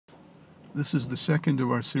This is the second of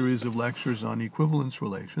our series of lectures on equivalence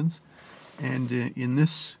relations, and in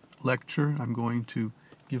this lecture I'm going to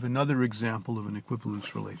give another example of an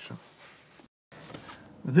equivalence relation.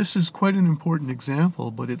 This is quite an important example,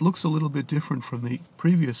 but it looks a little bit different from the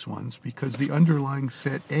previous ones because the underlying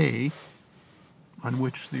set A, on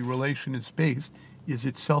which the relation is based, is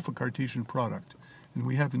itself a Cartesian product, and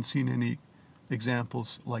we haven't seen any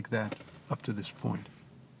examples like that up to this point.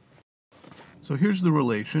 So here's the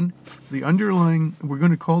relation. The underlying, we're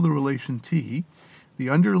going to call the relation T. The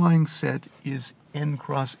underlying set is n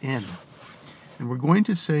cross n. And we're going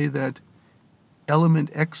to say that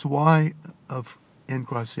element xy of n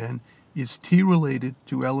cross n is T related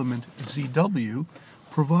to element zw,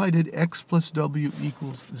 provided x plus w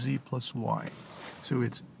equals z plus y. So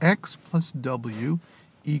it's x plus w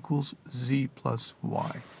equals z plus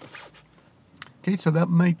y. Okay, so that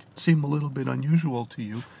might seem a little bit unusual to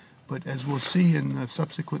you, but as we'll see in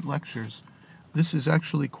subsequent lectures, this is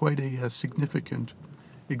actually quite a significant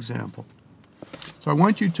example. So I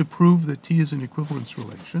want you to prove that T is an equivalence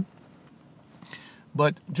relation,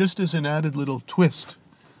 but just as an added little twist,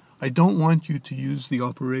 I don't want you to use the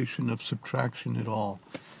operation of subtraction at all.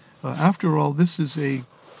 After all, this is a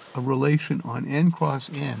relation on n cross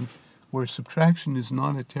n where subtraction is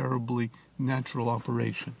not a terribly natural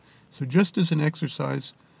operation. So just as an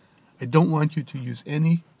exercise, I don't want you to use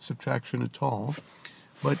any subtraction at all,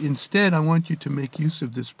 but instead I want you to make use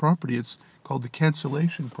of this property. It's called the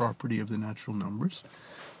cancellation property of the natural numbers.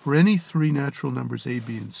 For any three natural numbers a,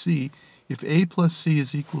 b, and c, if a plus c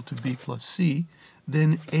is equal to b plus c,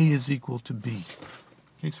 then a is equal to b.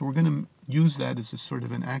 Okay, so we're going to use that as a sort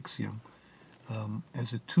of an axiom,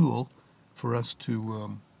 as a tool for us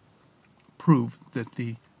to prove that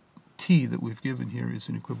the T that we've given here is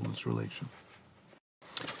an equivalence relation.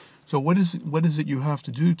 So what is it you have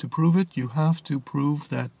to do to prove it? You have to prove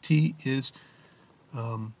that T is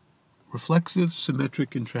reflexive,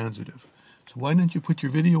 symmetric, and transitive. So why don't you put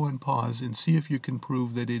your video on pause and see if you can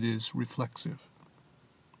prove that it is reflexive.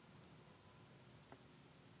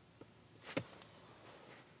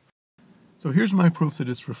 So here's my proof that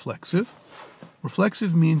it's reflexive.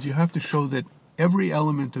 Reflexive means you have to show that every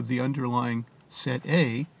element of the underlying set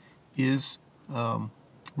A is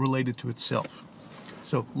related to itself.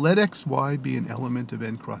 So let xy be an element of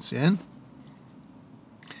n cross n.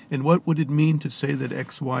 And what would it mean to say that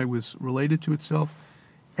xy was related to itself?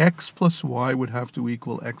 X plus y would have to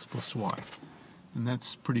equal x plus y. And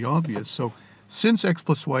that's pretty obvious. So since x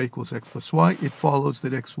plus y equals x plus y, it follows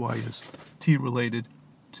that xy is T related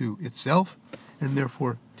to itself, and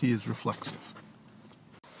therefore T is reflexive.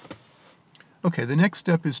 Okay, the next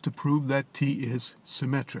step is to prove that T is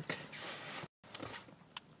symmetric.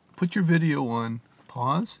 Put your video on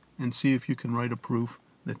pause and see if you can write a proof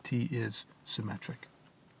that T is symmetric.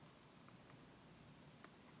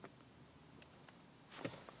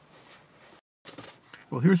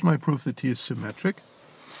 Well, here's my proof that T is symmetric.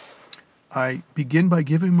 I begin by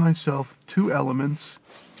giving myself two elements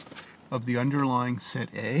of the underlying set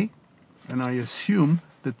A, and I assume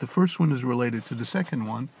that the first one is related to the second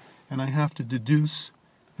one, and I have to deduce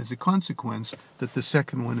as a consequence that the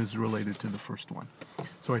second one is related to the first one.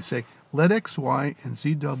 So I say, let xy and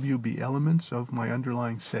zw be elements of my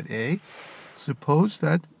underlying set A. Suppose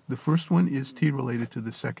that the first one is T related to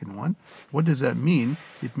the second one. What does that mean?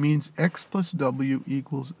 It means x plus w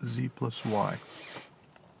equals z plus y.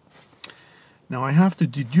 Now I have to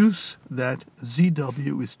deduce that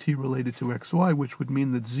zw is T related to xy, which would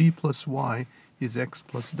mean that z plus y is x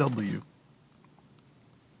plus w.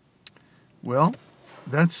 Well,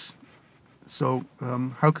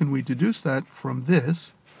 how can we deduce that from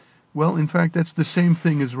this? Well, in fact, that's the same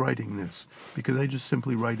thing as writing this, because I just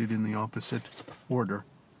simply write it in the opposite order.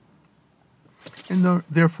 And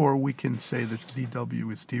therefore, we can say that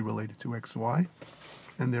zw is T related to xy,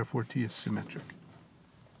 and therefore T is symmetric.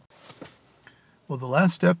 Well, the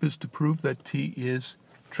last step is to prove that T is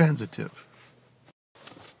transitive.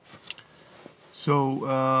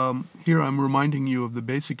 So here I'm reminding you of the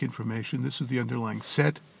basic information. This is the underlying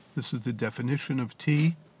set. This is the definition of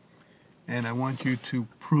T. And I want you to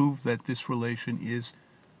prove that this relation is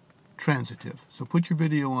transitive. So put your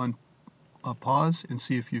video on pause and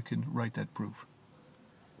see if you can write that proof.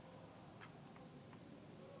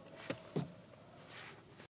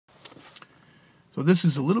 So this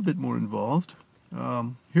is a little bit more involved.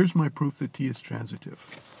 Here's my proof that T is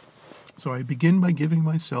transitive. So I begin by giving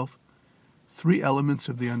myself three elements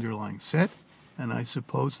of the underlying set, and I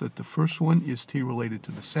suppose that the first one is T related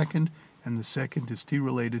to the second, and the second is T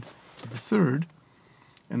related to the third,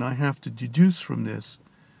 and I have to deduce from this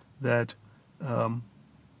that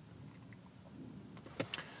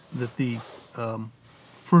that the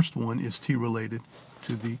first one is t related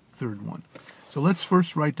to the third one. So let's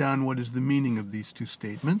first write down what is the meaning of these two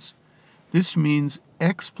statements. This means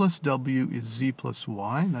x plus w is z plus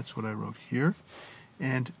y, that's what I wrote here,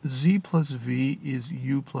 and z plus v is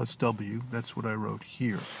u plus w, that's what I wrote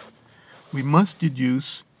here. We must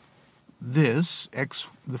deduce this, x,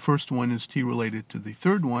 the first one is t related to the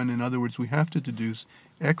third one. In other words, we have to deduce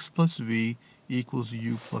x plus v equals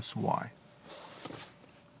u plus y.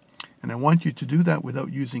 And I want you to do that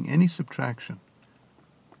without using any subtraction.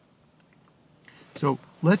 So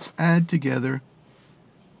let's add together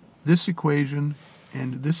this equation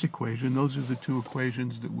and this equation. Those are the two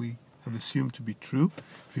equations that we have assumed to be true.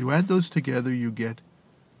 If you add those together, you get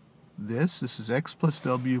this. This is x plus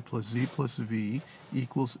w plus z plus v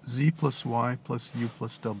equals z plus y plus u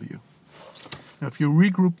plus w. Now if you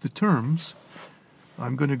regroup the terms,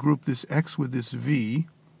 I'm going to group this x with this v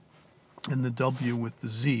and the w with the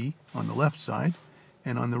z on the left side.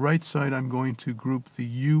 And on the right side, I'm going to group the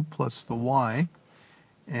u plus the y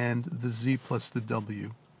and the z plus the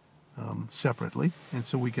w separately. And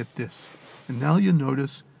so we get this. And now you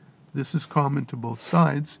notice this is common to both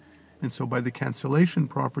sides. And so by the cancellation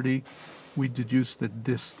property, we deduce that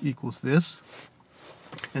this equals this.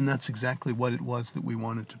 And that's exactly what it was that we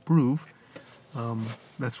wanted to prove.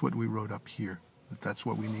 That's what we wrote up here, that's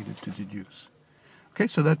what we needed to deduce. Okay,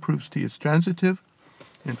 so that proves t is transitive.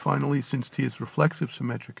 And finally, since t is reflexive,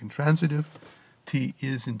 symmetric, and transitive, t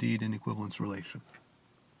is indeed an equivalence relation.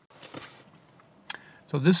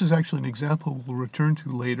 So this is actually an example we'll return to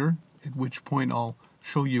later, at which point I'll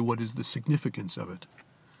show you what is the significance of it.